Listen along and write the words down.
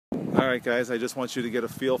Alright guys, I just want you to get a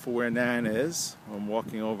feel for where Nan is. I'm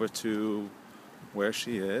walking over to where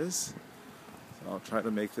she is. So I'll try to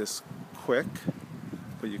make this quick,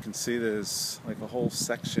 but you can see there's like a whole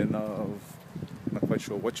section of, I'm not quite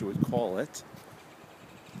sure what you would call it,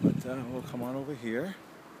 but we'll come on over here.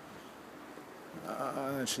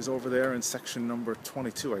 She's over there in section number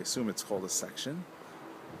 22. I assume it's called a section.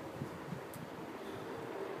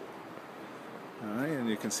 Alright, and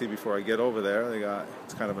you can see before I get over there,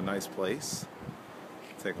 it's kind of a nice place.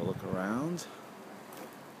 Take a look around.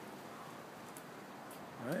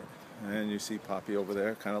 Alright, and you see Poppy over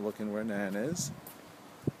there kind of looking where Nan is.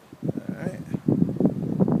 Alright.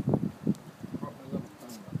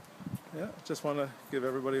 Yeah, just want to give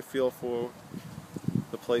everybody a feel for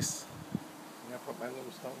the place. Can I put my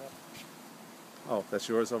little stone up? Oh, that's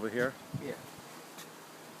yours over here? Yeah.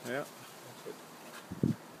 Yeah.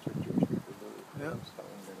 That's what Jewish people do. Yeah.